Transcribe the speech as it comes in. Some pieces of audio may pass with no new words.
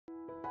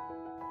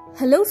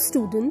Hello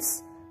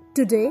students,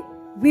 today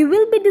we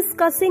will be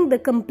discussing the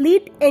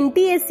complete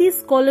NTSE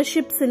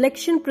Scholarship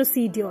Selection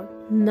Procedure.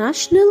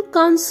 National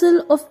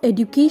Council of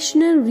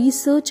Educational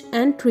Research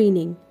and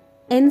Training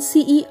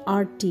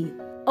NCERT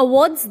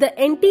awards the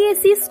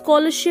NTSE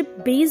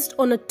scholarship based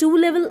on a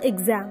two-level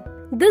exam.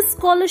 This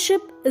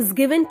scholarship is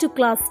given to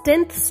class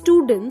 10th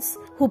students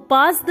who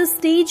pass the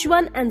Stage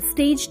 1 and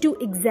Stage 2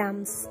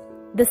 exams.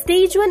 The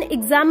Stage 1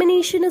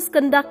 examination is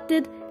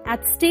conducted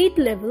at state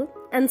level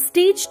and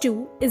Stage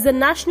 2 is a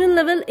national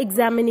level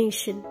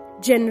examination.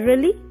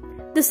 Generally,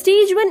 the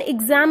Stage 1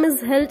 exam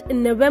is held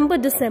in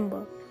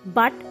November-December,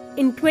 but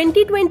in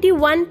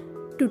 2021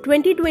 to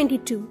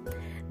 2022,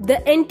 the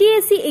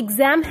NTSE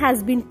exam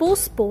has been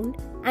postponed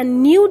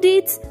and new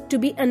dates to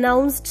be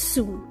announced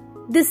soon.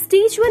 The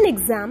Stage 1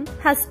 exam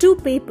has two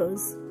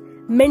papers,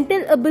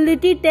 Mental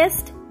Ability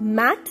Test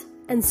 (MAT)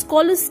 and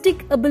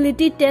Scholastic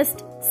Ability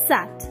Test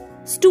 (SAT).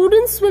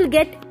 Students will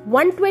get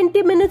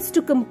 120 minutes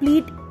to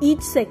complete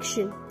each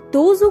section.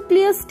 Those who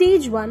clear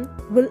Stage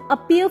 1 will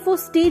appear for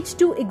Stage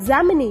 2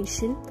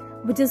 examination,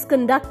 which is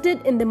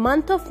conducted in the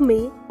month of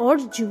May or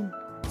June.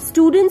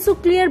 Students who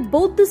clear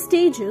both the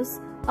stages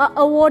are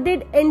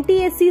awarded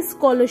NTSE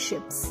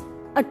scholarships.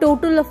 A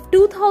total of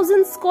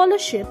 2,000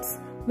 scholarships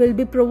will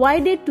be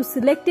provided to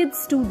selected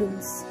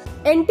students.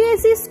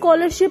 NTSE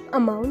scholarship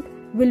amount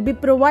will be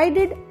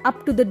provided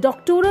up to the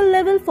doctoral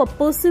level for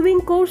pursuing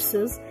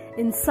courses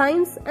in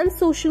science and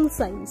social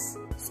science.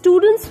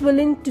 Students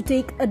willing to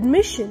take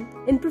admission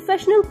in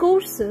professional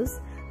courses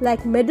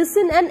like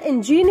medicine and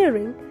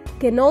engineering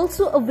can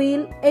also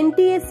avail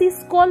NTSE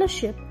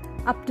scholarship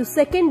up to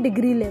second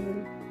degree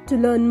level. To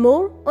learn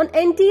more on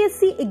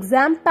NTSE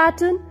exam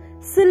pattern,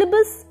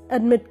 syllabus,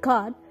 admit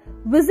card,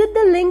 visit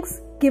the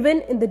links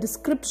given in the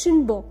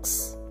description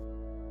box.